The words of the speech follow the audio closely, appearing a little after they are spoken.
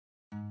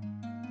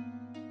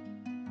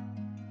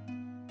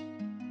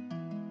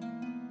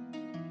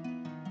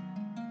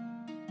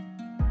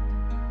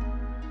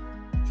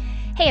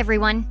Hey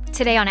everyone,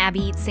 today on Abby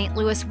Eats St.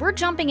 Louis, we're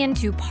jumping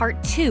into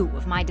part 2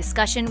 of my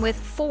discussion with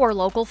 4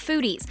 local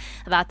foodies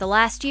about the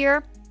last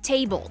year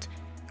tabled.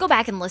 Go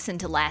back and listen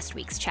to last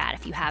week's chat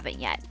if you haven't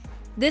yet.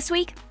 This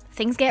week,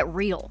 things get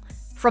real.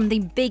 From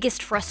the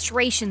biggest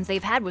frustrations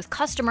they've had with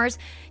customers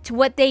to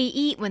what they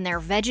eat when they're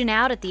vegging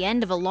out at the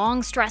end of a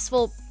long,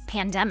 stressful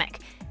pandemic.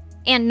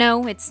 And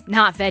no, it's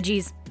not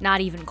veggies, not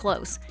even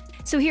close.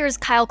 So here's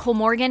Kyle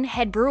Colmorgan,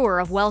 head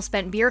brewer of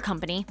Wellspent Beer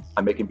Company.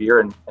 I'm making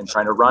beer and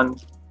trying to run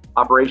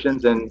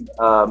operations and,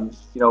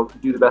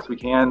 do the best we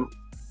can with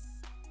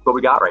what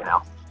we got right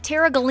now.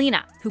 Tara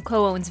Galina, who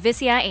co-owns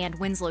Vicia and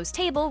Winslow's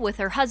Table with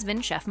her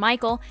husband, Chef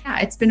Michael. Yeah,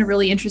 it's been a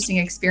really interesting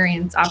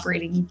experience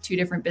operating 2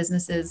 different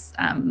businesses,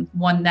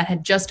 one that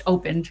had just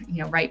opened,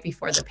 right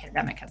before the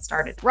pandemic had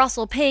started.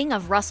 Russell Ping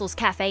of Russell's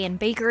Cafe and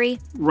Bakery.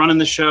 Running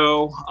the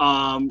show,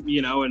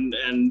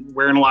 and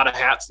wearing a lot of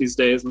hats these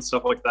days and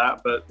stuff like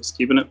that, but just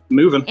keeping it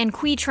moving. And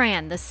Quy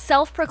Tran, the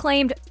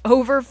self-proclaimed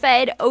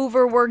overfed,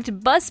 overworked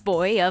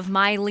busboy of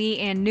My Lee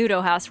and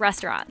Nudo House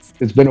restaurants.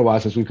 It's been a while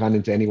since we've gone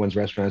into anyone's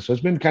restaurant, so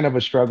it's been kind of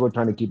a struggle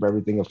trying to keep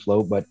everything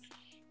afloat, but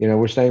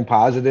we're staying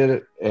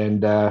positive,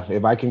 and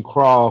if I can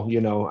crawl,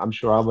 I'm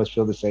sure all of us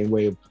feel the same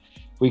way. If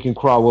we can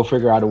crawl, we'll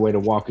figure out a way to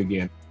walk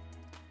again.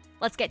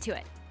 Let's get to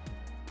it.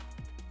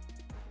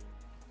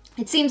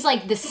 It seems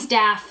like the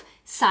staff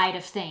side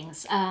of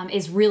things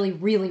is really,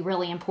 really,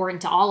 really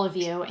important to all of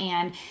you,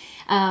 and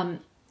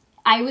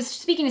I was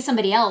speaking to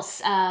somebody else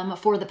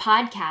for the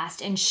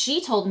podcast, and she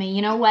told me,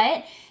 you know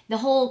what, the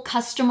whole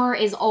customer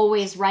is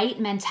always right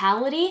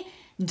mentality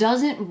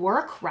doesn't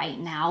work right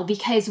now,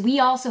 because we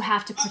also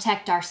have to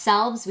protect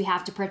ourselves, we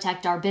have to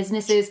protect our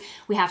businesses,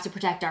 we have to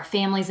protect our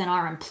families and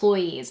our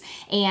employees.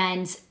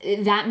 And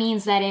that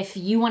means that if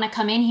you want to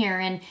come in here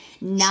and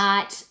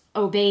not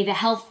obey the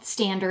health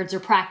standards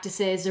or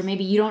practices, or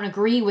maybe you don't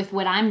agree with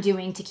what I'm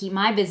doing to keep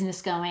my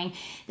business going,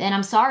 then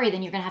I'm sorry,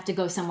 then you're going to have to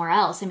go somewhere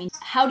else. I mean,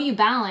 how do you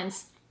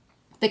balance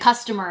the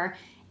customer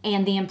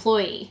and the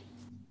employee?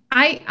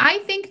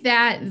 I think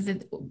that,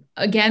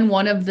 again,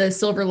 one of the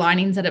silver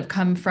linings that have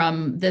come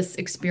from this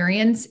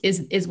experience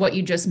is what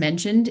you just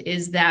mentioned,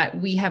 is that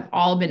we have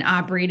all been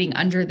operating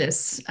under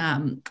this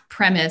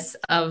premise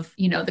of,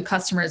 the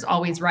customer is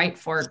always right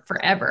for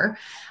forever.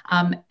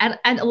 And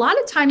a lot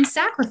of times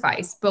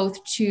sacrifice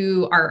both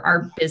to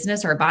our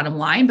business, our bottom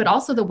line, but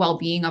also the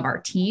well-being of our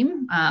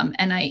team.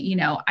 And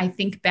I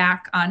think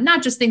back on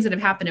not just things that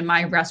have happened in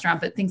my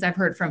restaurant, but things I've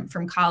heard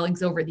from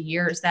colleagues over the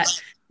years that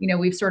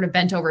we've sort of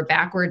bent over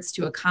backwards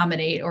to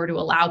accommodate or to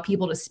allow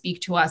people to speak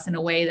to us in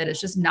a way that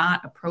is just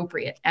not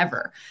appropriate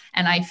ever.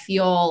 And I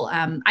feel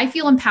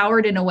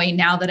empowered in a way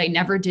now that I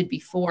never did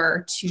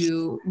before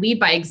to lead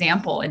by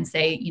example and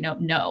say,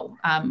 no,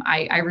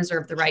 I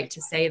reserve the right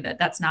to say that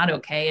that's not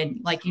okay.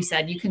 And like you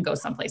said, you can go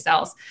someplace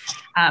else,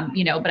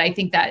 but I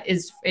think that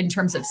is in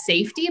terms of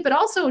safety, but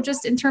also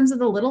just in terms of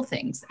the little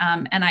things.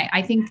 And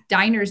I think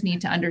diners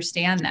need to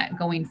understand that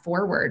going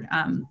forward,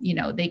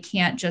 they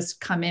can't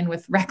just come in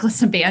with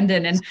reckless abandon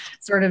and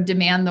sort of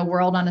demand the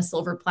world on a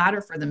silver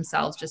platter for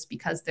themselves just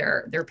because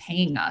they're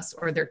paying us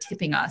or they're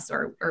tipping us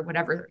or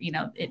whatever,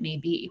 it may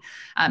be.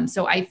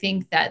 So I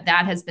think that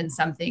has been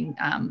something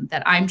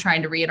that I'm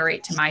trying to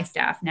reiterate to my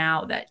staff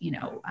now that,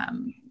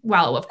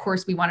 while of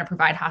course we want to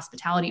provide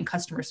hospitality and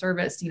customer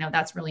service,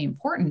 that's really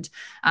important.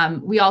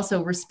 We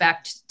also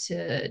respect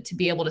to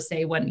be able to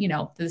say when,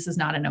 this is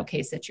not an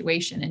okay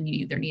situation and you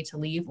either need to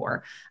leave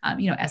or,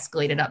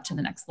 escalate it up to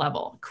the next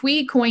level.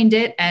 Quy coined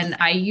it and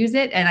I use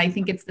it. And I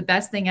think it's the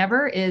best thing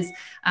ever is,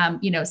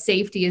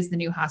 safety is the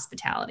new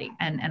hospitality.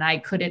 And I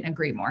couldn't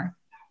agree more.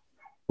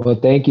 Well,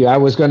 thank you. I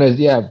was going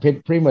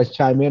to, pretty much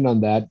chime in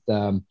on that.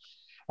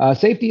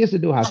 Safety is the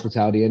new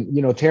hospitality.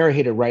 And, Tara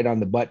hit it right on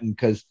the button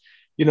because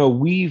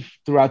we've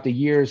throughout the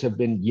years have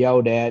been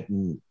yelled at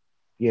and,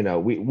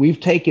 we've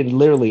taken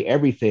literally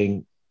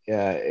everything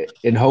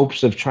in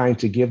hopes of trying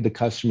to give the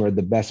customer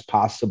the best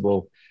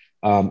possible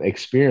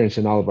experience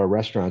in all of our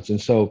restaurants.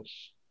 And so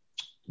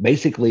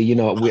basically,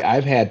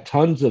 I've had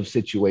tons of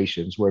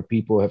situations where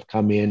people have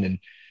come in and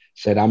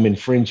said, I'm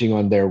infringing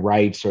on their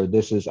rights or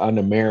this is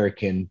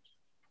un-American,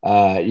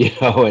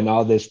 and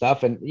all this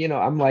stuff. And,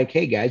 I'm like,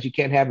 hey guys, you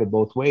can't have it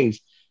both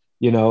ways.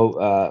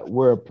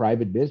 We're a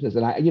private business.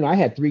 And I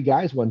had 3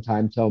 guys one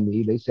time tell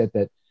me, they said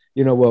that,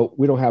 well,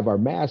 we don't have our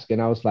mask.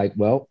 And I was like,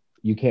 well,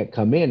 you can't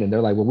come in. And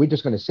they're like, well, we're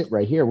just going to sit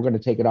right here. We're going to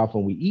take it off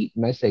when we eat.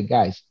 And I say,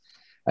 guys,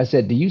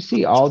 do you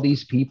see all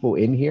these people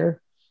in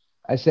here?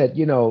 I said,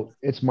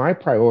 it's my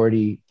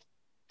priority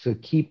to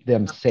keep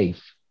them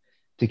safe,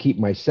 to keep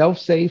myself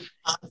safe.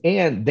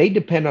 And they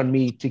depend on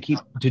me to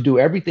do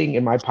everything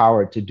in my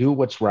power to do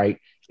what's right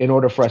in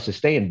order for us to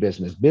stay in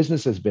business.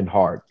 Business has been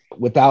hard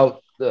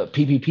without the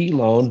PPP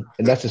loan.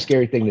 And that's a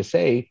scary thing to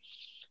say.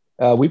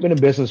 We've been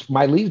in business.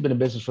 My Lee's been in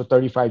business for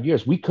 35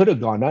 years. We could have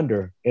gone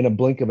under in a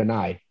blink of an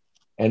eye.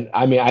 And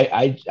I mean,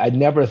 I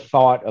never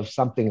thought of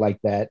something like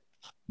that,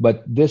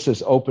 but this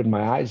has opened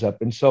my eyes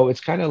up. And so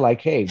it's kind of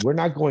like, hey, we're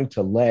not going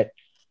to let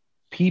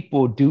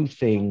people do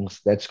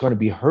things that's going to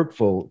be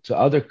hurtful to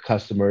other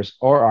customers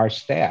or our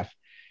staff.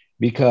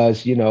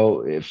 because, you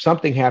know, if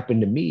something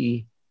happened to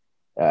me,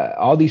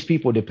 all these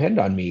people depend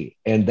on me.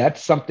 And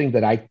that's something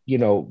that I, you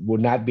know,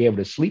 would not be able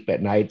to sleep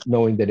at night,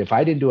 knowing that if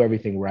I didn't do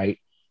everything right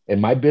and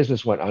my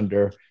business went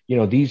under, you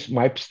know,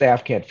 my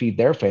staff can't feed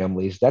their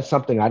families. That's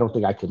something I don't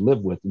think I could live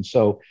with. And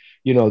so,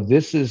 you know,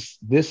 this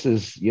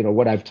is, you know,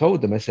 what I've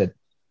told them. I said,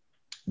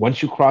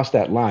 once you cross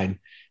that line,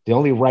 the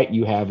only right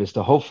you have is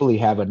to hopefully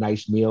have a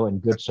nice meal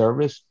and good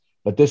service.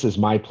 But this is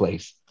my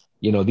place.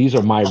 You know, these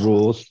are my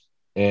rules.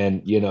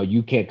 And, you know,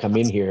 you can't come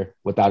in here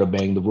without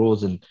obeying the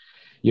rules. And,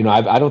 you know,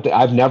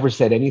 I've never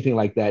said anything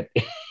like that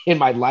in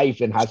my life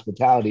in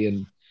hospitality.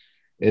 And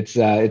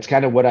it's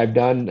kind of what I've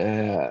done.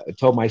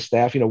 Told my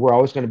staff, you know, we're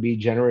always going to be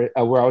generous.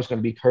 We're always going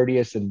to be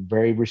courteous and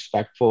very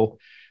respectful.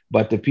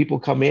 But the people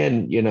come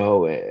in, you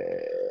know,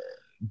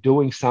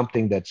 doing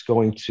something that's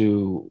going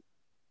to,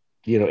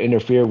 you know,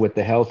 interfere with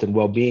the health and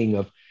well-being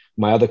of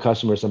my other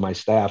customers and my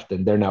staff,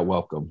 then they're not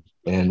welcome.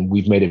 And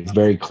we've made it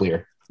very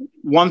clear.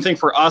 One thing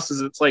for us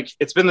is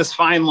it's been this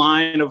fine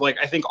line of like,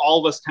 I think all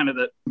of us kind of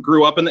that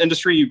grew up in the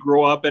industry, you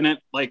grow up in it,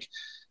 like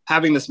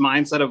having this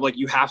mindset of like,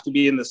 you have to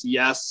be in this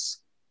yes,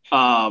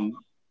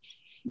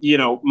 you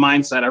know,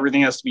 mindset,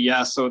 everything has to be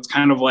yes. So it's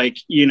kind of like,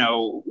 you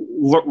know,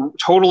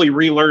 totally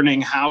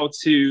relearning how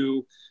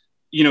to,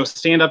 you know,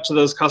 stand up to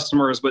those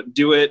customers, but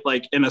do it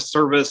like in a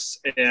service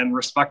and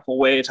respectful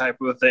way type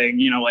of a thing,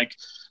 you know, like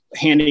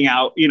handing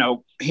out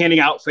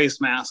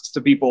face masks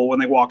to people when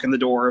they walk in the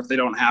door, if they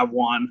don't have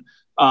one,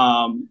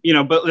 you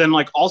know, but then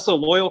like also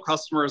loyal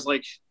customers,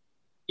 like,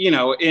 you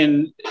know,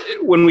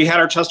 when we had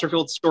our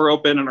Chesterfield store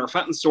open and our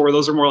Fenton store,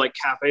 those are more like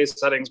cafe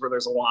settings where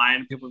there's a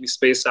line, people would be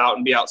spaced out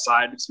and be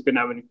outside because we couldn't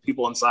have any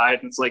people inside.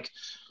 And it's like,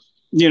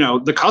 you know,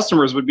 the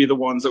customers would be the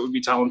ones that would be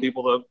telling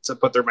people to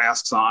put their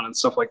masks on and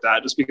stuff like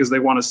that, just because they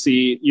want to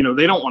see, you know,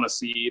 they don't want to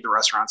see the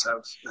restaurants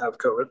have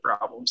COVID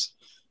problems.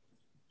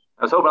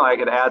 I was hoping I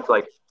could add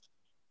like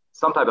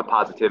some type of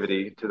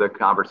positivity to the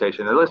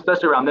conversation,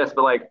 especially around this,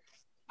 but like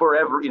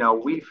forever, you know,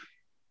 we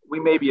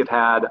maybe have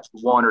had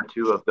one or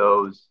two of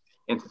those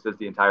instances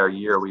the entire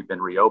year we've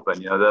been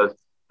reopened. You know,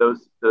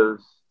 those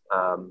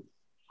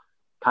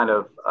kind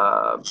of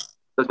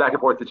those back and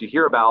forth that you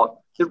hear about,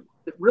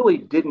 it really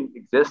didn't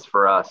exist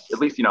for us, at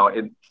least, you know,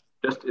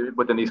 just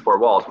within these four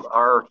walls.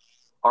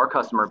 Our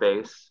customer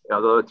base,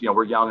 although it's, you know,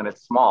 we're young and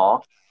it's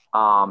small,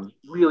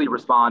 really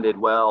responded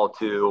well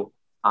to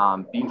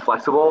being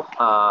flexible.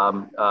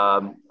 Our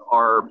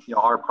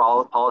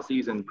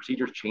policies and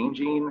procedures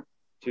changing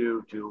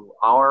to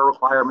our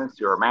requirements,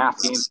 to our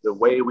masking, to the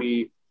way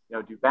we, you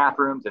know, do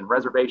bathrooms and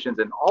reservations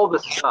and all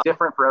this stuff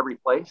different for every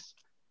place.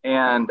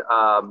 And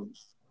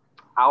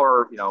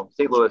our, you know,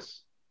 St.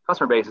 Louis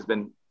customer base has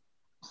been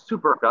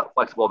super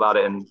flexible about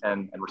it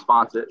and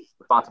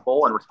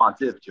responsible and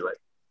responsive to it.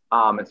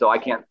 And so I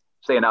can't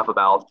say enough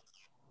about,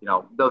 you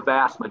know, the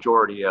vast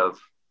majority of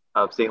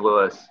St.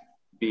 Louis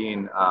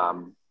being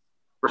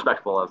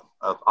respectful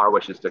of our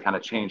wishes to kind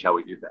of change how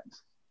we do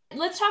things.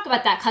 Let's talk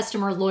about that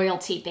customer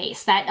loyalty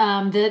base,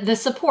 that the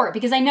support,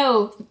 because I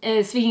know,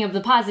 speaking of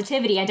the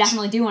positivity, I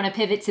definitely do want to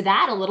pivot to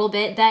that a little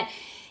bit. That,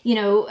 you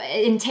know,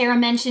 and Tara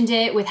mentioned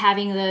it with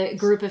having the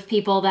group of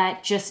people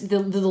that just the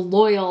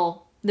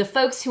loyal, the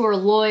folks who are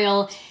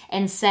loyal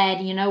and said,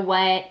 you know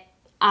what,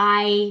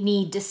 I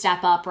need to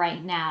step up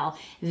right now.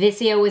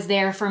 Vicio was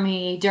there for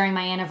me during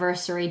my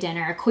anniversary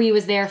dinner. Kui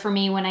was there for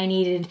me when I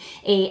needed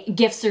a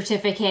gift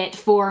certificate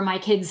for my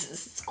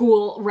kids'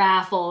 school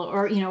raffle,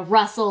 or, you know,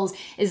 Russell's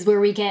is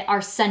where we get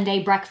our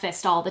Sunday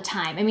breakfast all the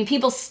time. I mean,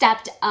 people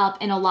stepped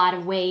up in a lot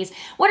of ways.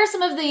 What are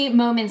some of the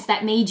moments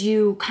that made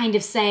you kind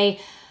of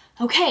say,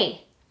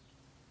 okay,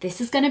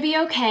 this is going to be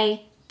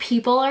okay.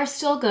 People are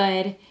still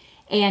good.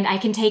 And I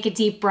can take a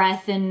deep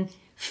breath and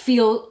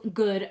feel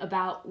good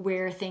about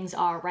where things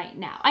are right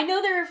now? I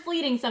know they're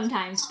fleeting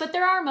sometimes, but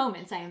there are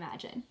moments, I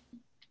imagine.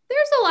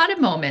 There's a lot of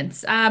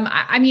moments.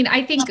 I mean,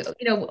 I think,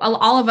 you know,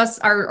 all of us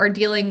are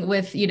dealing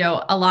with, you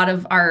know, a lot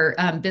of our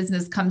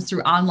business comes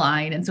through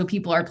online. And so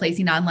people are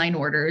placing online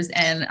orders.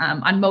 And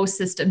on most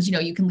systems, you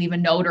know, you can leave a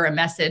note or a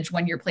message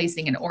when you're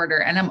placing an order.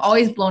 And I'm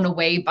always blown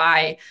away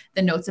by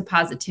the notes of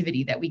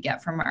positivity that we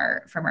get from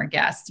our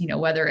guests, you know,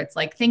 whether it's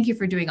like, thank you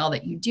for doing all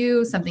that you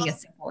do, something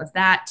as simple as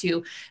that,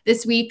 to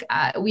this week,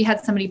 we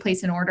had somebody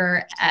place an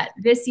order at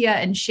Vicia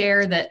and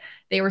share that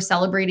they were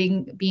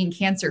celebrating being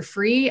cancer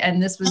free.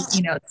 And this was,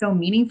 you know, so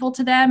meaningful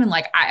to them. And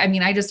like, I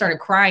mean, I just started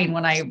crying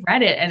when I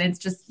read it. And it's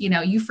just, you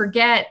know, you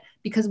forget,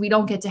 because we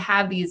don't get to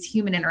have these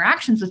human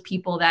interactions with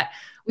people, that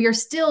we are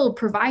still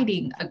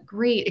providing a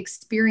great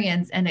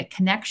experience and a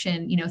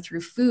connection, you know,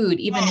 through food,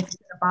 even if it's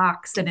in a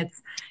box and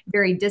it's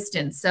very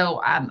distant. So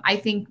I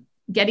think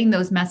getting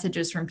those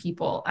messages from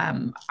people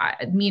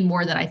mean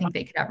more than I think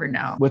they could ever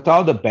know. With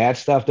all the bad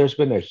stuff, there's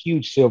been a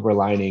huge silver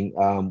lining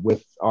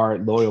with our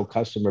loyal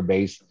customer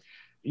base.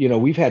 You know,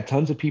 we've had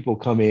tons of people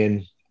come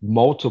in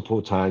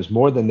multiple times,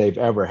 more than they've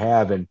ever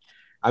have. And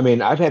I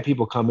mean, I've had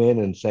people come in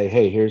and say,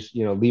 hey, here's,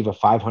 you know, leave a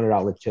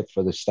 $500 tip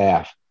for the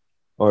staff.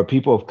 Or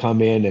people have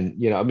come in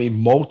and, you know, I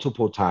mean,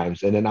 multiple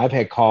times. And then I've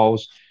had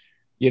calls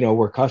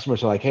where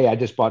customers are like, hey, I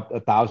just bought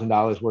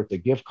 $1,000 worth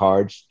of gift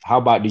cards. How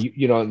about,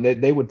 and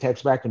they would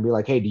text back and be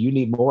like, hey, do you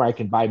need more? I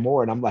can buy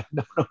more. And I'm like,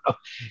 no.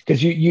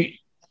 Because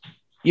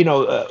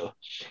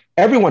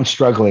everyone's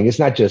struggling. It's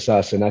not just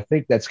us. And I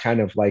think that's kind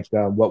of like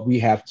what we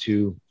have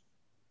to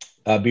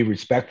be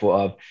respectful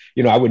of.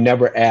 I would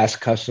never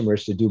ask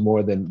customers to do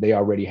more than they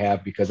already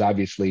have, because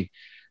obviously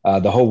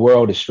the whole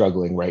world is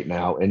struggling right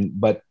now.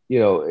 But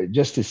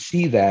just to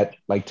see that,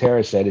 like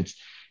Tara said, it's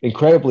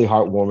incredibly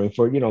heartwarming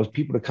for,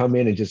 people to come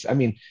in and just,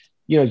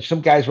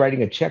 some guy's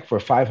writing a check for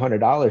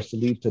 $500 to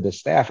leave to the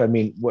staff.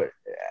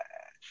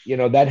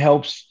 That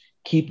helps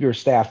keep your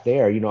staff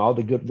there, all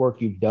the good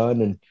work you've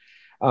done.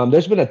 And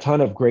there's been a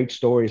ton of great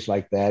stories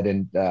like that.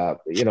 And,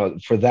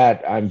 for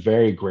that, I'm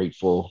very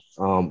grateful.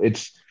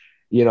 It's,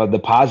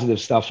 the positive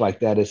stuff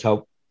like that has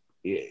helped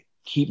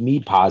keep me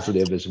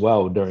positive as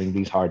well during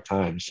these hard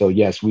times. So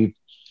yes, we've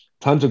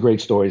tons of great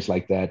stories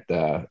like that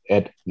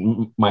at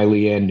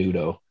Miley and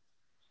Nudo.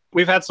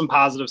 We've had some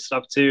positive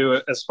stuff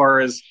too, as far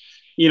as,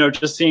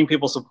 just seeing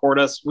people support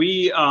us.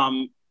 We,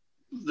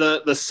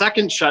 the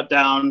second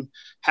shutdown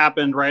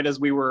happened right as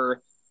we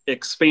were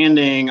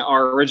expanding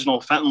our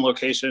original Fenton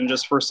location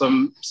just for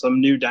some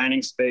new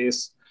dining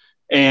space.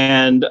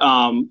 And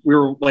we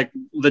were like,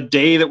 the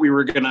day that we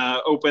were going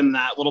to open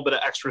that little bit of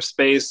extra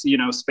space,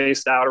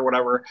 spaced out or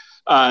whatever,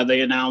 they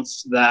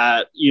announced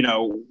that,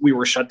 we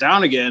were shut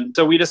down again.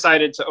 So we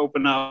decided to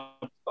open up,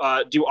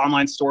 do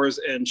online stores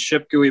and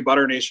ship gooey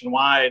butter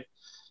nationwide.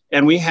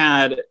 And we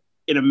had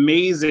an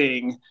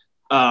amazing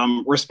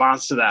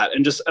response to that.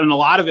 And a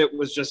lot of it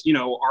was just,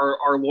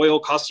 our loyal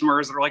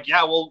customers that are like,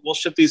 yeah, we'll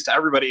ship these to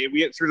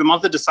everybody. Through the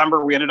month of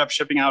December, we ended up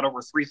shipping out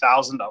over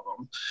 3,000 of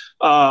them.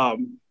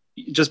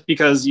 Just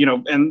because,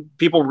 and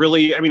people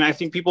really, I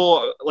think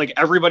people, like,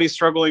 everybody's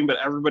struggling, but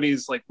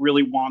everybody's like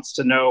really wants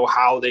to know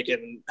how they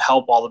can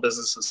help all the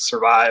businesses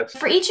survive.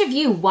 For each of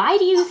you, why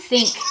do you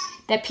think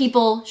that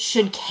people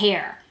should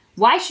care?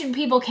 Why should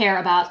people care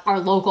about our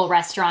local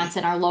restaurants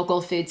and our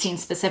local food scene,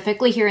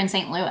 specifically here in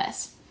St.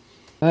 Louis?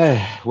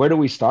 Where do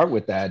we start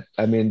with that?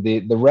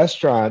 The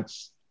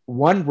restaurants,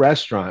 one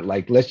restaurant,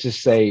 like, let's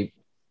just say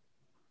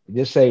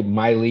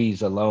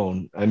Miley's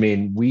alone.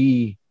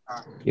 We,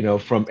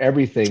 from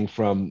everything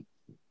from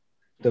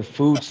the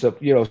food stuff,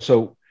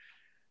 so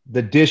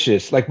the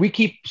dishes, like, we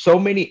keep so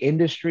many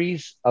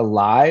industries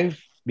alive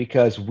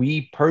because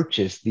we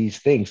purchase these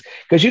things.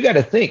 Because you got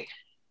to think,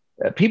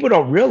 people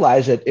don't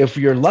realize that if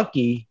you're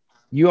lucky,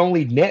 you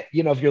only net,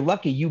 if you're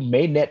lucky, you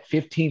may net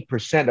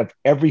 15% of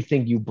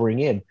everything you bring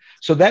in.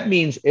 So that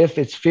means if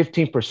it's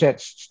 15%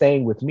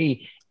 staying with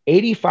me,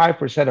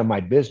 85% of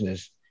my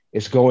business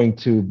is going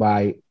to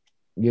buy,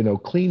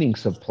 cleaning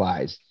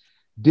supplies,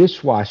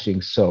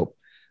 dishwashing soap,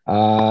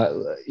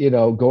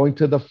 going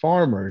to the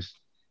farmers,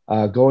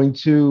 going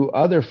to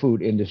other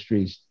food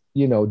industries,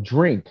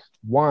 drink,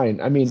 wine.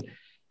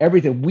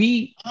 Everything.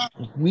 We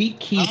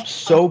keep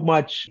so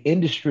much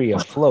industry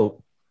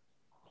afloat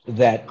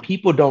that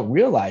people don't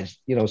realize,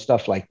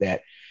 stuff like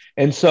that.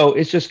 And so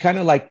it's just kind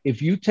of like,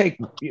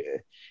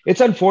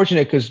 it's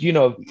unfortunate because,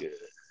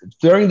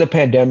 during the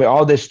pandemic,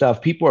 all this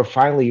stuff, people are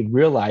finally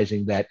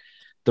realizing that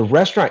the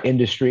restaurant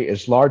industry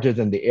is larger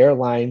than the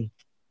airline,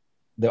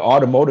 the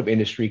automotive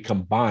industry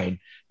combined.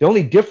 The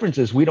only difference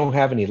is we don't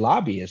have any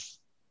lobbyists.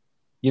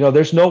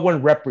 There's no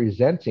one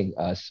representing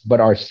us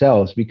but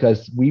ourselves,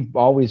 because we've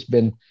always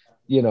been,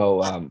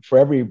 for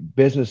every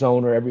business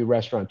owner, every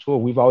restaurateur,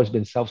 we've always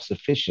been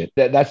self-sufficient.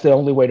 That's the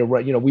only way to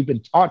run. We've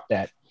been taught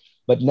that.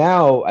 But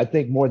now I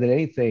think more than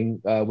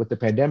anything with the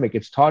pandemic,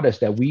 it's taught us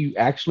that we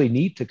actually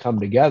need to come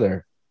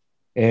together.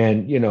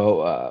 And,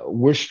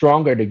 we're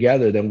stronger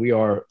together than we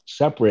are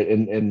separate.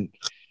 And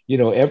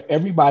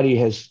everybody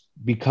has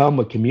become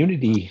a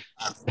community,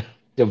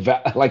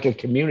 like a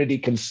community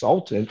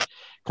consultant,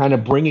 kind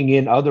of bringing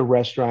in other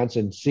restaurants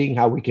and seeing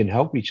how we can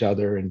help each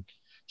other and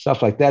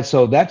stuff like that.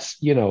 So that's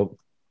the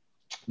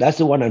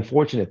one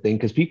unfortunate thing,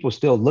 because people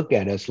still look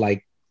at us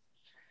like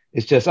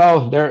it's just,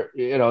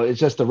 it's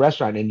just the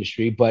restaurant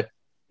industry. But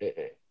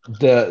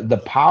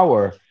the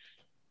power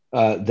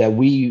that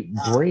we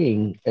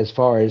bring as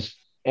far as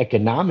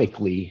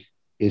economically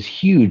is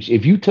huge.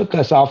 If you took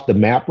us off the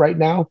map right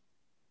now,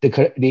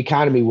 the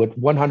economy would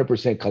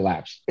 100%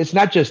 collapse. It's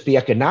not just the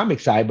economic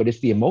side, but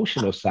it's the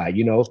emotional side.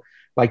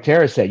 Like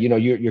Tara said,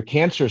 your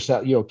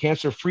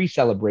cancer-free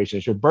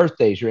celebrations, your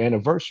birthdays, your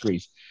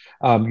anniversaries,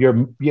 how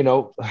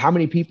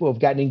many people have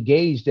gotten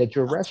engaged at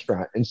your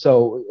restaurant. And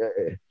so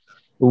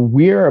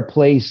we're a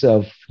place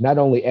of not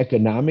only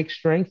economic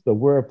strength, but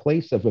we're a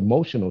place of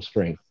emotional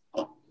strength.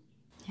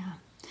 Yeah.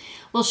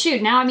 Well,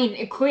 shoot, now,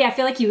 Kui, I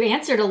feel like you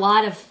answered a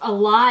lot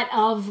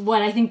of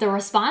what I think the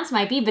response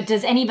might be, but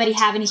does anybody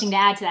have anything to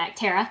add to that?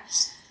 Tara?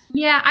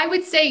 Yeah, I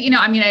would say, I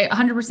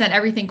 100%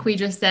 everything Kui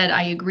just said,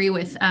 I agree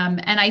with.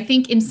 And I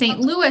think in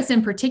St. Louis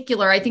in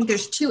particular, I think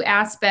there's two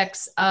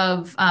aspects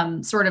of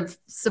sort of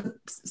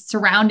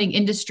surrounding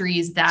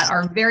industries that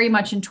are very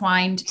much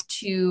entwined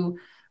to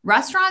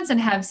restaurants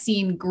and have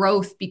seen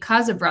growth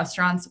because of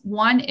restaurants.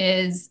 One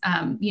is,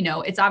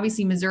 it's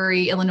obviously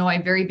Missouri,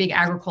 Illinois, very big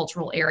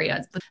agricultural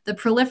areas, but the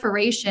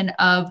proliferation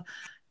of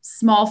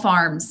small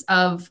farms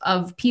of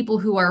people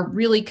who are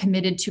really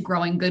committed to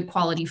growing good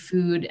quality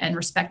food and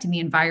respecting the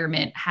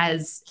environment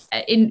has,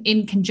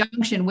 in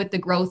conjunction with the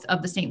growth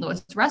of the St.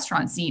 Louis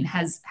restaurant scene,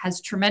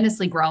 has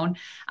tremendously grown.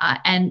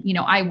 And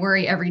I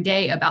worry every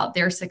day about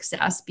their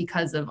success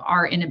because of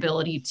our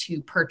inability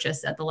to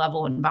purchase at the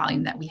level and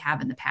volume that we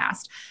have in the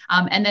past.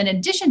 And then in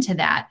addition to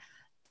that,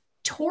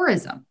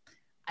 tourism.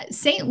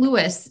 St.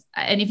 Louis,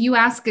 and if you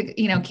ask,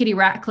 Kitty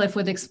Ratcliffe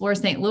with Explore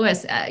St.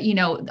 Louis,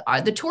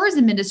 the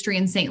tourism industry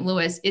in St.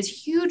 Louis is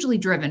hugely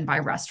driven by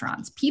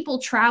restaurants. People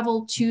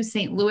travel to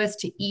St. Louis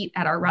to eat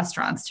at our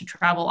restaurants, to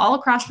travel all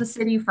across the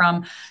city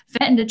from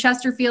Fenton to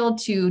Chesterfield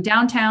to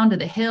downtown to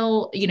the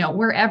Hill,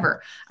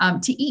 wherever,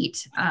 to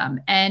eat.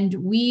 And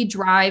we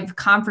drive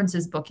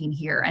conferences booking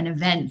here and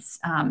events,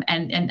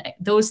 and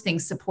those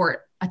things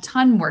support a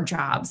ton more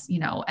jobs,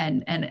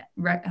 and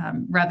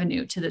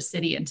revenue to the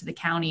city and to the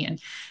county.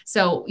 And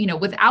so,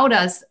 without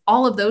us,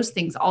 all of those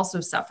things also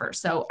suffer.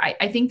 So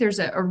I think there's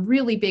a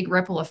really big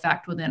ripple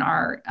effect within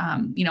our,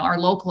 our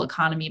local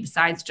economy,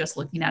 besides just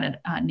looking at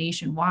it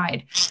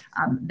nationwide,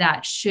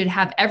 that should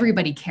have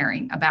everybody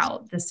caring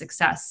about the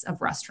success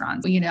of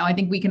restaurants. I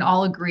think we can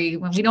all agree,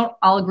 when we don't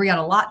all agree on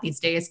a lot these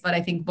days, but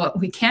I think what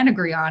we can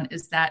agree on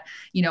is that,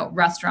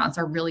 restaurants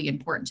are really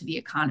important to the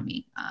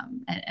economy.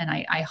 And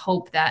I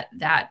hope that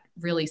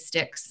really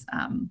sticks,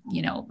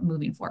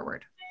 moving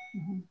forward.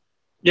 Mm-hmm.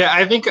 Yeah,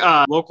 I think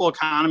local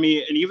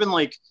economy and even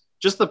like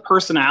just the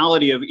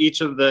personality of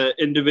each of the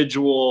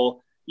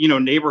individual,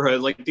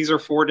 neighborhoods. Like these are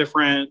 4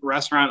 different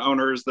restaurant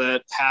owners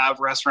that have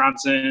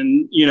restaurants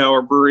in,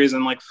 or breweries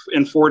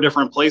in 4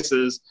 different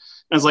places.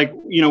 And it's like,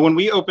 when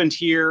we opened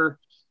here,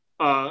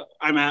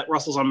 I'm at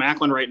Russell's on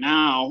Macklin right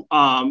now.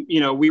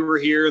 We were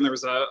here and there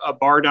was a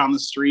bar down the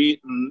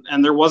street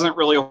and there wasn't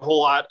really a whole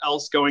lot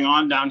else going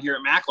on down here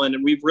at Macklin.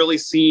 And we've really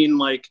seen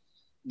like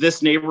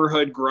this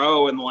neighborhood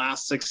grow in the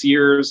last 6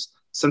 years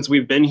since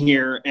we've been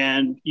here.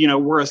 And,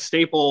 we're a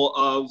staple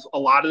of a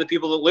lot of the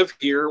people that live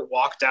here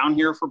walk down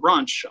here for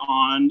brunch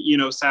on,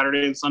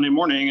 Saturday and Sunday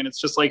morning. And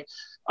it's just like,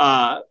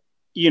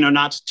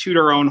 not to toot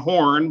our own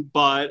horn,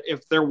 but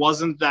if there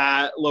wasn't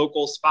that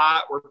local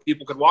spot where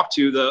people could walk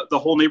to, the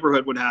whole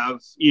neighborhood would have,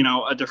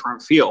 a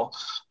different feel.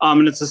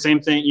 And it's the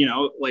same thing,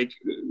 like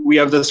we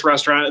have this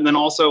restaurant, and then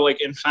also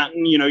like in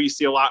Fenton, you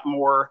see a lot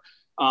more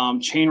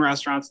chain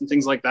restaurants and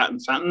things like that in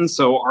Fenton.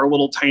 So our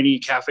little tiny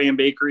cafe and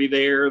bakery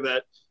there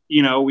that,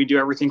 we do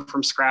everything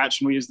from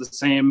scratch and we use the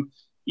same,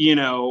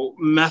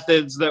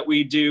 methods that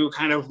we do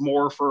kind of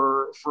more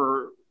for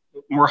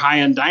more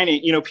high-end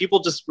dining, people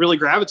just really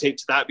gravitate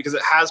to that because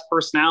it has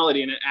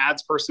personality and it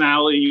adds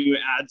personality. You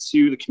add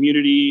to the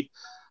community.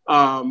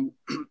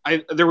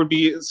 There would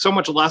be so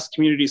much less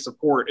community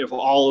support if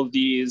all of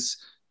these,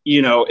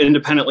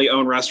 independently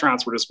owned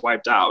restaurants were just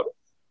wiped out.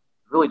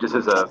 Really, just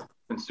as a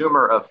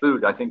consumer of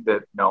food, I think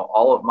that,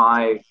 all of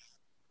my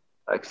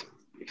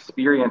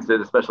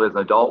experiences, especially as an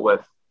adult,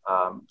 with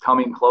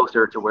coming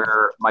closer to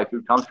where my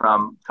food comes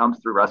from, comes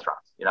through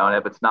restaurants, and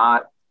if it's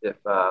not, if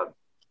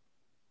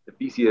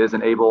BCA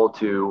isn't able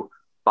to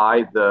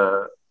buy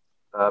the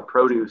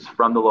produce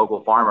from the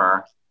local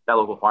farmer, that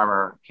local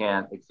farmer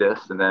can't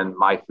exist. And then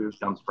my food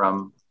comes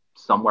from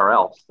somewhere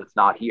else that's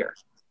not here.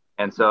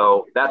 And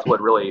so that's what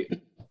really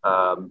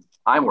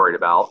I'm worried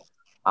about,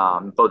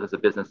 both as a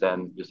business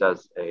and just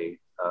as a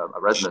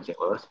resident of St.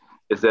 Louis,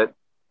 is that,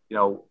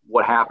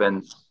 what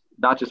happens,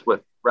 not just with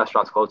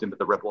restaurants closing, but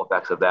the ripple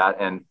effects of that.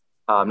 And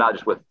not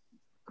just with,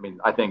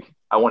 I think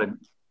I wanted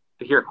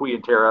to hear Kui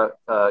and Tara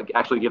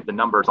actually give the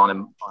numbers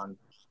on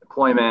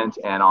employment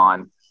and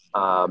on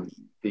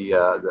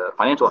the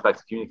financial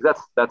effects of community,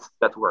 because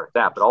that's where it's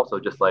at, but also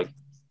just like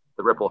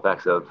the ripple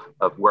effects of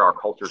where our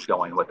culture is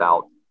going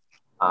without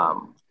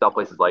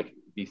places like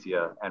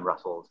Vicia and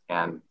Russell's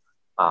and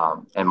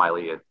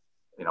Miley.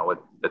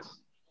 It's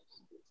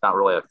not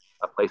really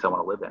a place I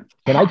want to live in.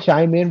 Can I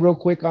chime in real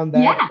quick on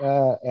that,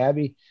 yeah.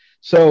 Abby?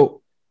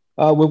 So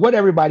with what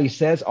everybody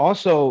says,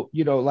 also,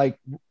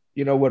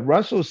 what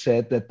Russell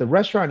said, that the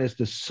restaurant is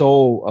the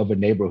soul of a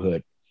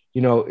neighborhood.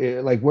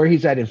 Like where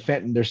he's at in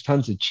Fenton, there's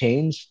tons of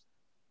chains.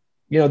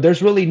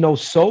 There's really no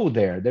soul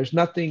there. There's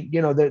nothing,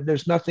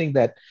 there's nothing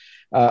that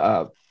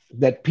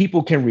that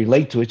people can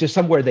relate to. It's just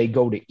somewhere they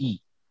go to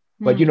eat.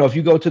 But, if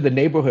you go to the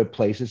neighborhood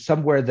place, it's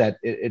somewhere that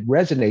it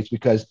resonates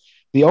because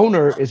the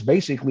owner is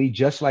basically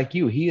just like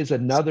you. He is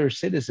another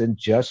citizen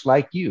just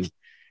like you.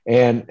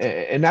 And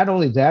not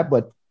only that,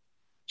 but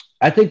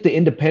I think the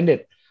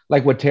independent,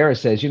 like what Tara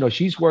says,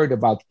 she's worried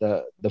about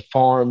the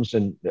farms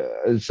and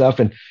stuff.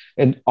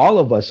 And all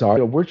of us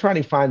are, we're trying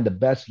to find the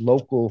best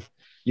local,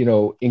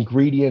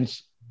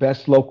 ingredients,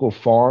 best local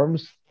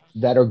farms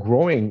that are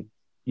growing,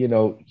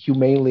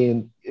 humanely,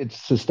 and it's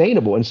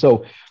sustainable. And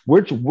so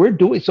we're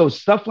doing so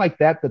stuff like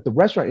that the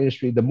restaurant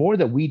industry, the more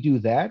that we do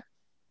that,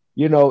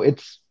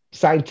 it's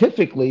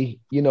scientifically,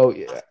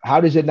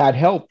 how does it not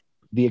help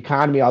the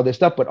economy, all this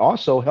stuff, but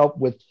also help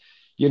with,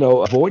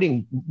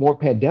 avoiding more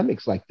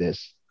pandemics like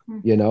this,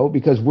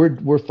 because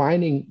we're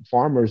finding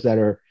farmers that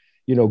are,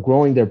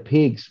 growing their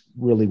pigs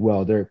really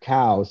well, their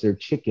cows, their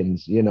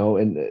chickens,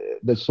 and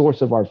the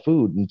source of our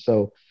food. And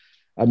so,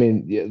 I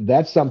mean,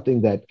 that's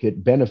something that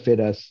could benefit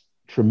us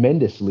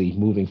tremendously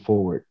moving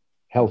forward,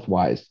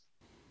 health-wise.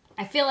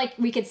 I feel like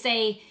we could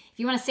say, if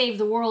you want to save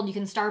the world, you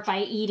can start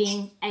by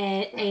eating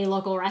at a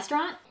local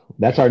restaurant.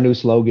 That's our new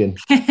slogan.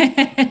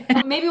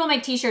 Maybe we'll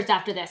make t-shirts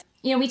after this.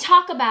 We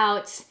talk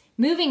about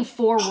moving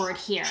forward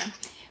here.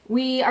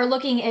 We are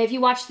looking, if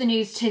you watch the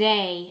news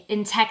today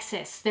in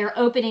Texas, they're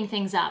opening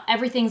things up.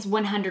 Everything's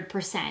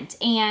 100%.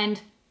 And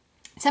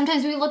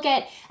sometimes we look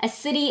at a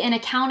city and a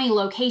county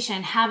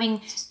location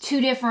having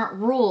two different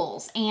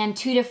rules and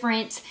two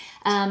different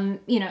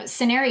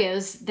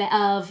scenarios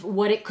of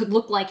what it could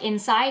look like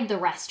inside the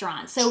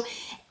restaurant. So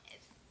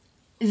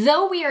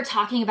though we are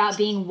talking about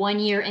being 1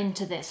 year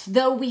into this,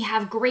 though we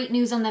have great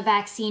news on the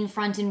vaccine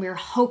front and we're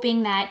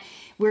hoping that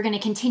we're going to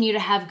continue to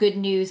have good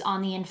news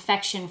on the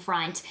infection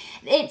front,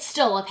 it's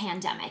still a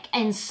pandemic.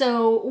 And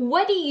so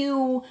what do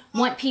you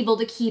want people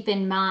to keep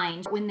in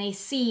mind when they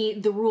see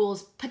the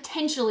rules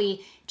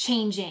potentially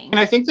changing? And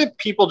I think that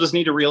people just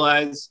need to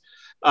realize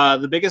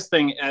the biggest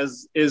thing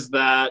is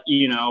that,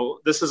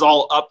 this is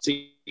all up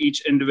to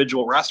each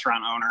individual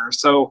restaurant owner.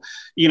 So,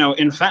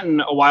 in Fenton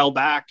a while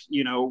back,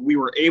 we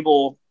were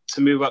able to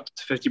move up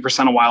to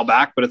 50% a while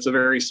back, but it's a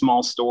very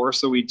small store.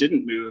 So we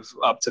didn't move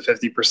up to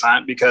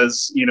 50%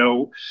 because,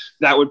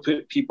 that would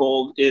put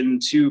people in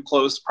too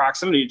close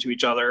proximity to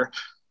each other.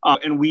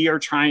 And we are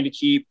trying to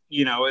keep,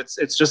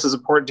 it's just as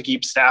important to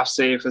keep staff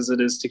safe as it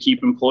is to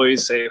keep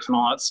employees safe and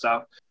all that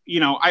stuff.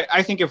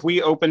 I think if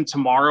we open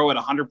tomorrow at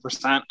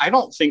 100%, I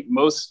don't think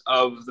most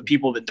of the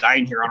people that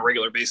dine here on a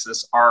regular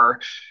basis are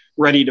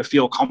ready to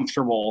feel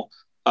comfortable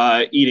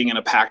eating in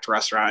a packed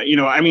restaurant.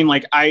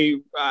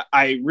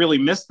 I really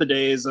miss the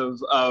days of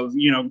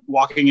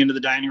walking into the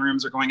dining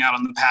rooms or going out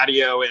on the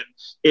patio and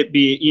it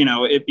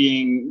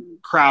being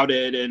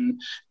crowded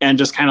and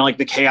just kind of like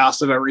the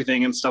chaos of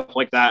everything and stuff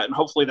like that. And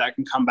hopefully that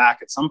can come back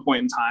at some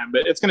point in time,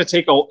 but it's going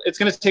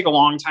to take a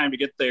long time to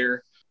get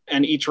there.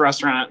 And each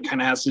restaurant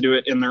kind of has to do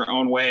it in their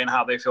own way and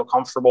how they feel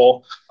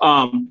comfortable.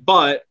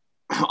 But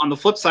on the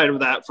flip side of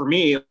that, for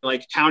me,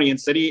 like county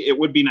and city, it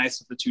would be nice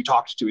if the two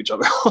talked to each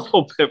other a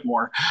little bit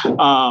more.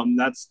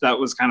 That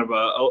was kind of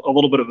a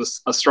little bit of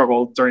a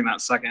struggle during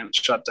that second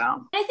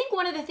shutdown. I think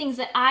one of the things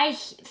that I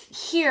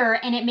hear,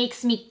 and it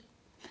makes me,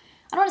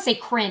 I don't want to say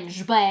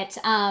cringe, but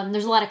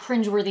there's a lot of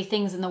cringeworthy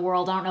things in the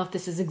world. I don't know if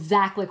this is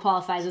exactly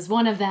qualifies as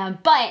one of them,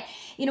 but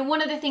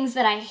one of the things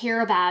that I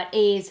hear about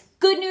is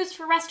good news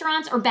for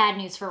restaurants or bad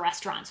news for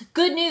restaurants.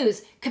 Good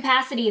news,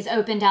 capacity is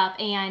opened up,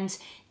 and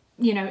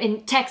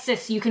in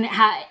Texas, you can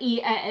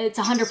it's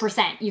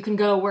 100%. You can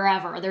go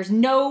wherever. There's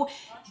no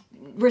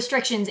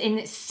restrictions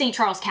in St.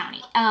 Charles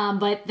County.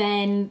 But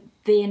then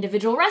the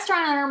individual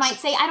restaurant owner might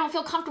say, I don't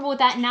feel comfortable with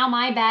that. Now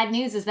my bad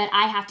news is that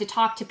I have to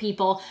talk to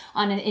people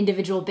on an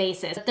individual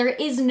basis. There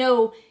is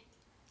no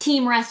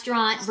team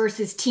restaurant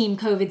versus team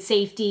COVID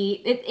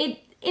safety.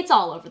 It's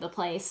all over the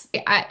place.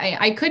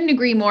 I couldn't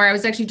agree more. I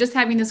was actually just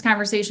having this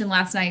conversation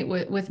last night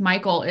with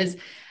Michael. Is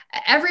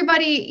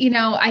everybody,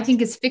 I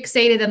think is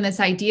fixated on this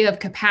idea of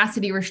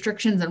capacity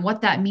restrictions and what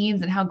that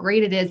means and how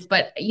great it is.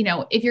 But,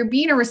 if you're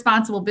being a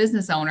responsible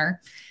business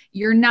owner,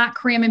 you're not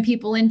cramming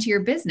people into your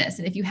business.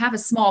 And if you have a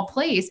small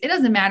place, it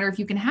doesn't matter if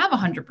you can have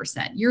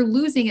 100%, you're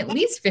losing at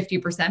least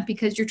 50%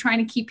 because you're trying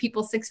to keep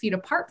people 6 feet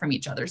apart from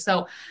each other.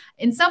 So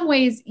in some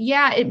ways,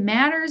 yeah, it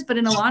matters, but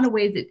in a lot of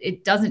ways,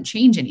 it doesn't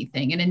change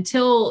anything. And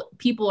until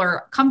people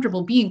are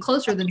comfortable being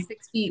closer than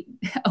 6 feet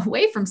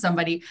away from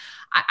somebody,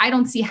 I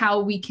don't see how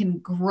we can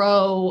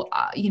grow,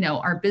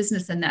 our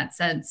business in that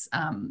sense,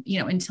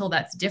 until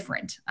that's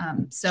different.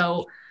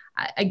 So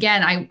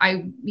again,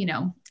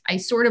 I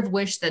sort of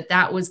wish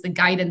that was the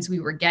guidance we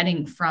were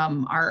getting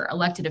from our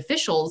elected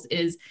officials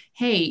is,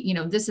 hey,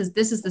 this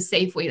is the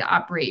safe way to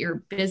operate your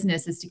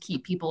business, is to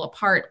keep people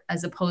apart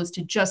as opposed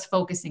to just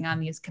focusing on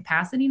these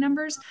capacity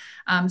numbers.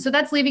 So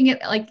that's leaving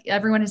it, like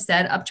everyone has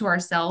said, up to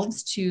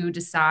ourselves to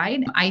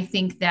decide. I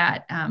think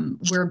that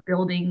we're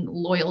building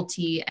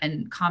loyalty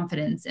and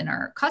confidence in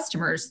our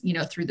customers,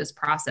 through this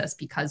process,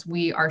 because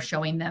we are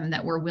showing them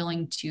that we're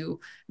willing to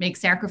make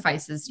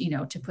sacrifices,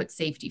 to put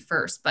safety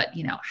first. But,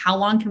 how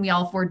long can we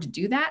all afford to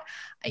do that?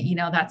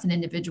 That's an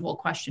individual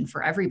question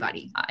for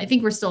everybody. I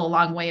think we're still a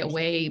long way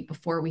away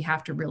before we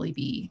have to really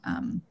be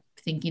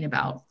thinking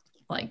about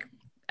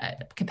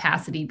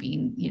capacity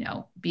being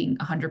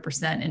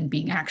 100% and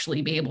being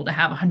actually be able to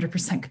have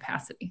 100%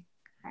 capacity.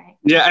 Right.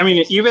 Yeah. I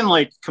mean, even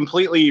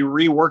completely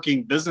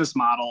reworking business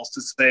models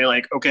to say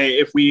okay,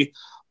 if we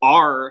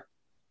are,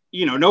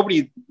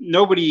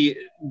 nobody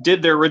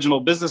did their original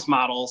business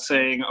model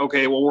saying,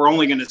 okay, well, we're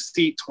only going to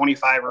seat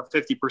 25 or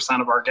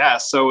 50% of our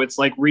guests. So it's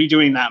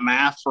redoing that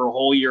math for a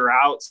whole year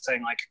out,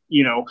 saying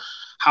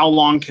how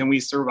long can we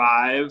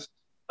survive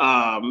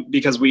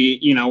because we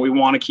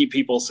want to keep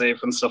people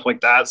safe and stuff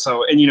like that.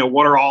 So, and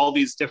what are all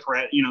these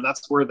different,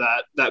 that's where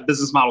that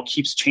business model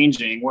keeps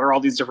changing. What are all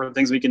these different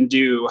things we can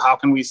do? How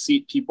can we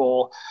seat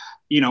people,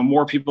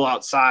 more people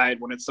outside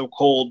when it's so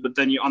cold? But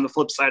then on the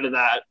flip side of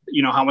that,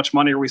 how much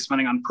money are we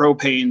spending on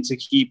propane to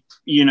keep,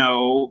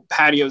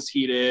 patios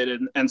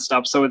heated and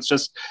stuff? So it's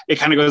just, it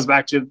kind of goes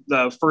back to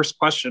the first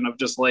question of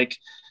just like,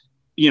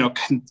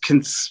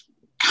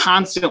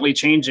 constantly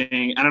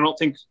changing. And I don't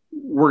think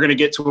we're going to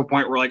get to a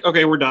point where like,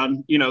 okay, we're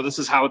done. This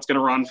is how it's going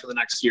to run for the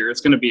next year. It's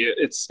still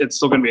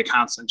going to be a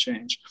constant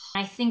change.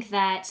 I think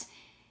that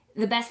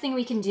the best thing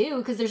we can do,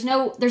 because there's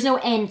no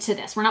end to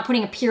this. We're not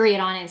putting a period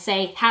on it and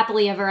say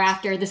happily ever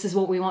after. This is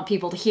what we want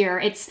people to hear.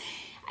 It's,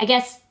 I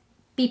guess,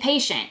 be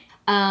patient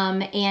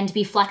and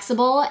be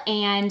flexible.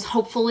 And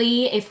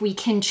hopefully if we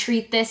can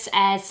treat this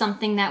as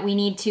something that we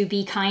need to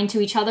be kind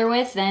to each other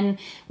with, then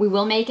we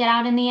will make it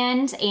out in the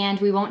end, and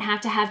we won't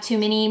have to have too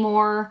many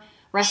more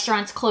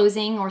restaurants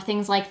closing or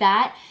things like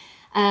that.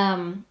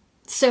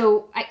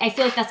 So I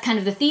feel like that's kind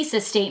of the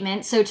thesis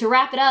statement. So to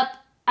wrap it up,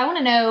 I want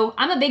to know,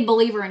 I'm a big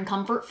believer in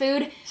comfort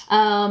food,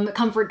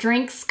 comfort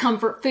drinks,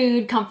 comfort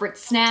food, comfort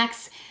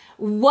snacks.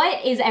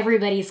 What is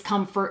everybody's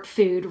comfort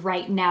food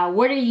right now?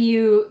 What are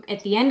you,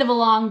 at the end of a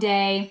long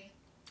day,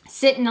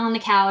 sitting on the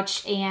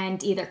couch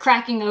and either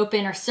cracking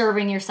open or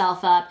serving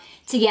yourself up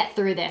to get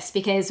through this?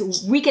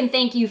 Because we can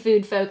thank you,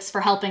 food folks, for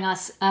helping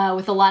us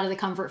with a lot of the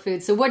comfort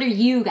food. So what are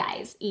you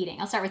guys eating?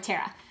 I'll start with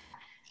Tara.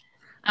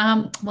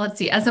 Well, let's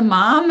see. As a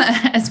mom,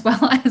 as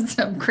well as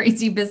a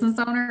crazy business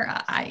owner,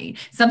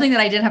 something that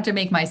I did have to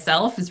make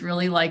myself is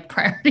really like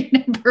priority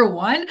number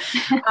one.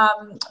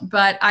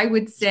 But I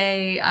would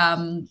say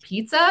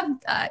pizza.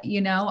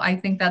 I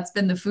think that's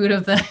been the food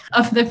of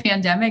the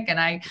pandemic, and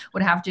I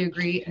would have to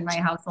agree. In my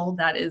household,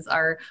 that is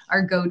our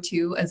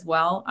go-to as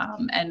well.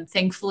 And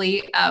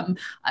thankfully, I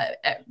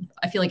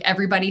feel like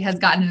everybody has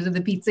gotten into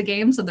the pizza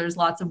game, so there's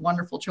lots of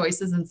wonderful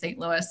choices in St.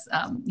 Louis,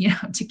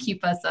 to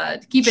keep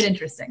it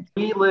interesting.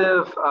 We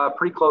live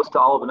pretty close to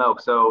Olive and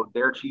Oak, so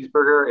their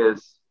cheeseburger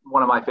is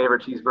one of my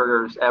favorite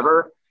cheeseburgers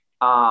ever.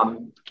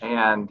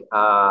 And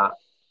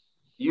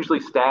usually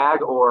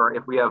Stag, or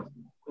if we have,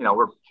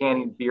 we're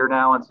canning beer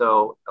now, and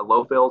so a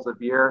low fills of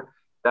beer.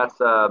 That's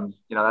the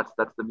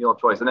meal of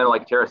choice. And then,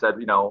 like Tara said,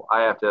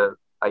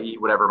 I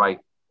eat whatever my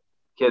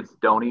kids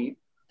don't eat.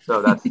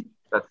 So that's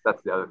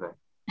the other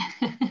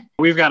thing.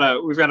 We've got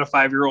a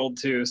 5-year-old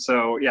too,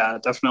 so yeah,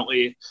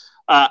 definitely.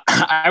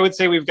 I would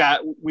say we've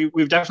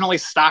definitely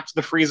stocked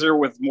the freezer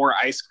with more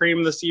ice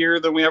cream this year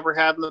than we ever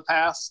had in the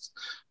past,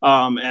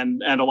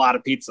 and a lot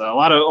of pizza, a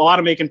lot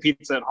of making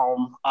pizza at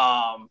home.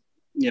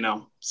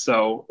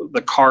 So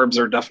the carbs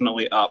are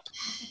definitely up.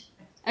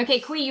 Okay,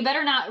 Kui, you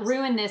better not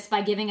ruin this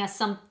by giving us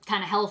some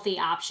kind of healthy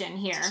option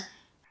here.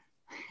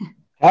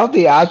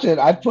 Healthy option?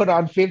 I put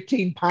on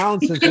 15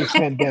 pounds since this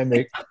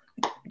pandemic.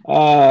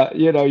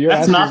 You're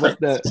That's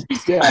asking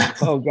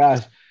oh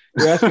gosh.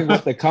 You're asking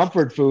what the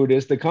comfort food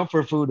is. The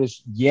comfort food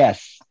is,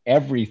 yes,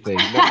 everything.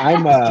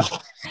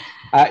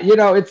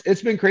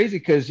 It's been crazy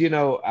because,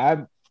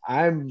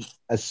 I'm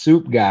a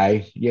soup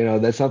guy,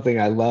 that's something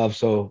I love.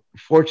 So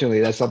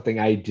fortunately, that's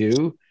something I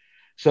do.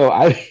 So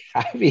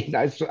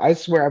I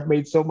swear I've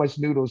made so much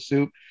noodle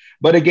soup,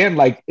 but again,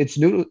 like it's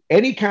noodle,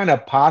 any kind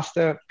of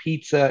pasta,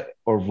 pizza,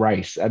 or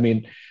rice. I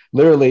mean,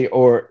 literally,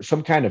 or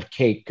some kind of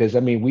cake. Cause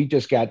we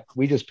just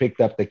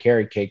picked up the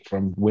carrot cake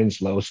from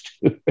Winslow's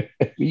too.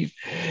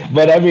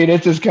 But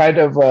it's just kind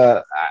of,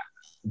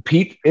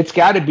 it's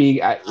gotta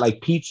be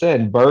like pizza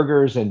and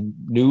burgers and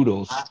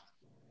noodles.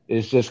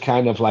 It's just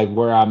kind of like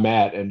where I'm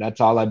at. And that's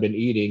all I've been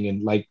eating.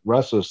 And like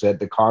Russell said,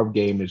 the carb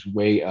game is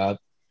way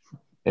up,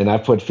 and I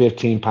put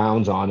 15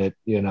 pounds on it,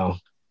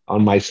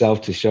 on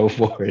myself to show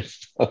for it.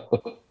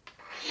 So.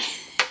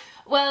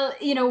 Well,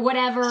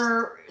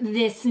 whatever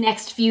this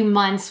next few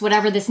months,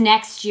 whatever this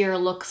next year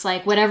looks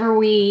like, wherever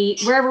we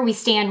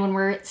stand when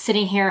we're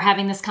sitting here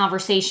having this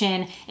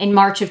conversation in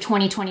March of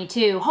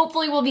 2022,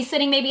 hopefully we'll be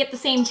sitting maybe at the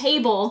same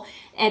table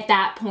at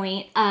that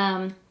point.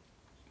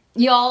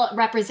 Y'all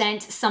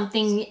represent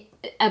something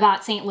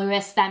about St.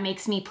 Louis that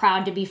makes me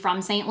proud to be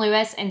from St.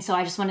 Louis. And so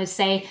I just wanted to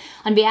say,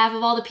 on behalf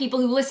of all the people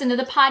who listen to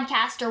the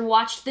podcast or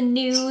watch the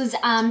news,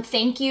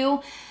 thank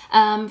you.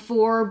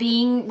 For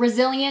being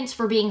resilient,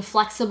 for being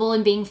flexible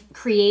and being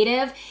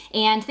creative.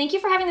 And thank you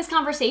for having this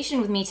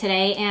conversation with me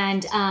today.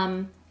 And,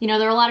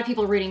 there are a lot of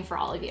people rooting for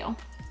all of you.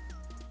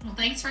 Well,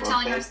 thanks for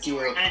telling your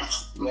story.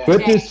 Yeah.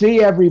 Good to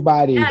see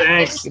everybody. Yeah,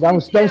 thanks. Don't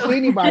see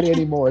anybody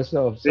anymore.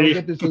 So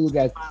good to see you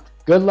guys.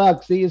 Good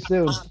luck. See you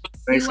soon.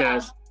 Thanks,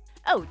 guys.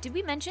 Oh, did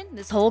we mention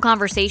this whole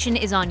conversation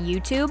is on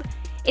YouTube?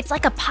 It's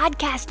like a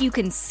podcast you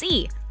can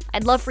see.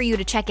 I'd love for you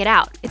to check it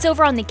out. It's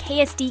over on the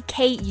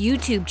KSDK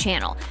YouTube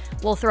channel.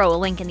 We'll throw a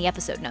link in the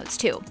episode notes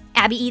too.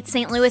 Abby Eats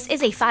St. Louis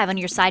is a 5 on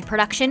Your Side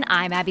production.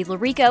 I'm Abby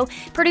Larico.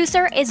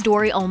 Producer is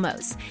Dory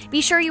Olmos.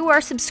 Be sure you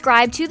are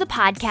subscribed to the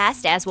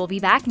podcast, as we'll be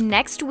back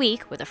next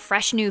week with a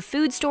fresh new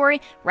food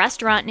story,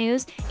 restaurant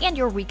news, and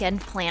your weekend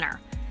planner.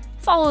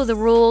 Follow the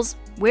rules,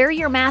 wear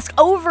your mask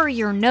over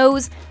your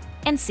nose,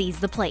 and seize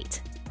the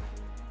plate.